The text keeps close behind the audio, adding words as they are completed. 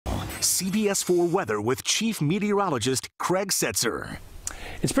CBS 4 weather with Chief Meteorologist Craig Setzer.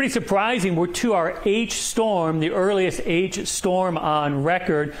 It's pretty surprising. We're to our H storm, the earliest H storm on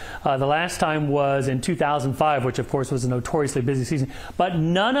record. The last time was in 2005, which of course was a notoriously busy season. But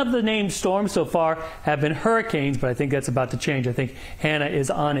none of the named storms so far have been hurricanes, but I think that's about to change. I think Hanna is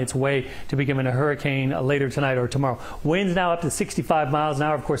on its way to becoming a hurricane later tonight or tomorrow. Winds now up to 65 miles an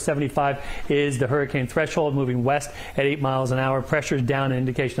hour. Of course, 75 is the hurricane threshold, moving west at 8 miles an hour. Pressure's down, an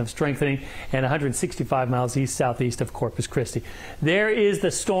indication of strengthening, and 165 miles east-southeast of Corpus Christi. There is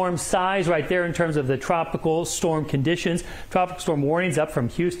the storm size right there in terms of the tropical storm conditions. Tropical storm warnings up from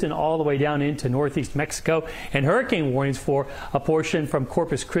Houston all the way down into northeast Mexico, and hurricane warnings for a portion from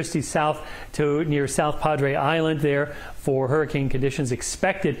Corpus Christi south to near South Padre Island there for hurricane conditions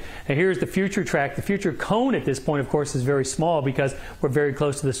expected. And here's the future track. The future cone at this point, of course, is very small because we're very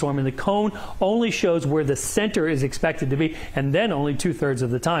close to the storm, and the cone only shows where the center is expected to be, and then only 2/3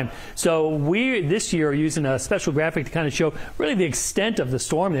 of the time. So we this year are using a special graphic to kind of show really the extent of the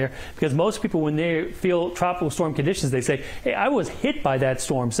storm there, because most people, when they feel tropical storm conditions, they say, hey, I was hit by that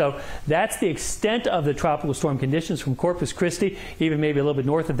storm. So that's the extent of the tropical storm conditions from Corpus Christi, even maybe a little bit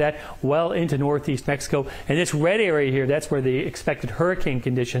north of that, well into northeast Mexico. And this red area here, that's where the expected hurricane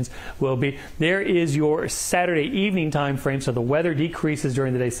conditions will be. There is your Saturday evening time frame, so the weather decreases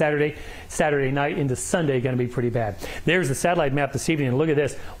during the day. Saturday night into Sunday going to be pretty bad. There's the satellite map this evening, and look at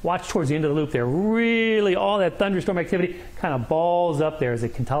this. Watch towards the end of the loop there. Really, all that thunderstorm activity kind of balls up there as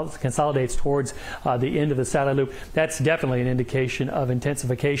it consolidates towards the end of the satellite loop. That's definitely an indication of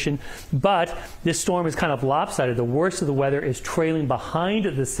intensification. But this storm is kind of lopsided. The worst of the weather is trailing behind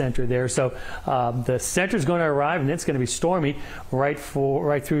the center there. So the center is going to arrive, and it's going to be stormy right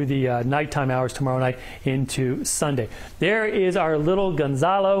through the nighttime hours tomorrow night into Sunday. There is our little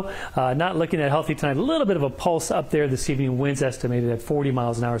Gonzalo, not looking at healthy tonight. A little bit of a pulse up there this evening. Winds estimated at 40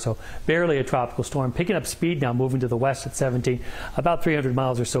 miles an hour, so barely a tropical storm. Picking up speed now, moving to the west at 17, about 300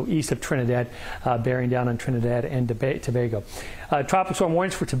 miles or so east of Trinidad, bearing down on Trinidad and Tobago. Tropical storm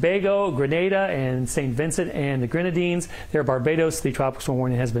warnings for Tobago, Grenada, and St. Vincent and the Grenadines. There, Barbados, the tropical storm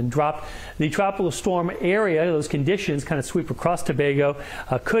warning has been dropped. The tropical storm area, those conditions kind of sweep across Tobago,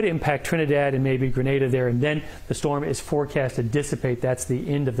 could impact Trinidad and maybe Grenada there, and then the storm is forecast to dissipate. That's the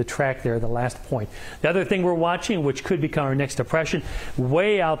end of the track there, the last point. The other thing we're watching, which could become our next depression,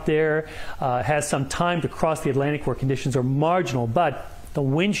 way out there, has some time to cross the Atlantic where conditions are marginal, but the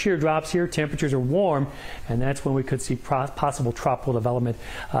wind shear drops here, temperatures are warm, and that's when we could see possible tropical development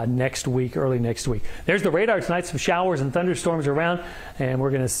next week, early next week. There's the radar tonight, some showers and thunderstorms around, and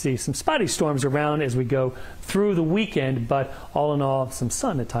we're going to see some spotty storms around as we go through the weekend, but all in all, some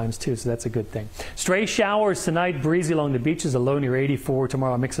sun at times too, so that's a good thing. Stray showers tonight, breezy along the beaches, a low near 84.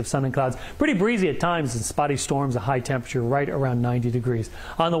 Tomorrow, a mix of sun and clouds. Pretty breezy at times, and spotty storms, a high temperature right around 90 degrees.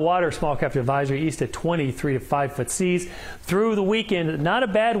 On the water, small craft advisory east at 23 to 5 foot seas. Through the weekend, not a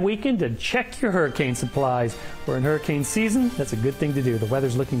bad weekend to check your hurricane supplies. We're in hurricane season. That's a good thing to do. The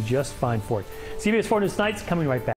weather's looking just fine for it. CBS 4 News Tonight's coming right back.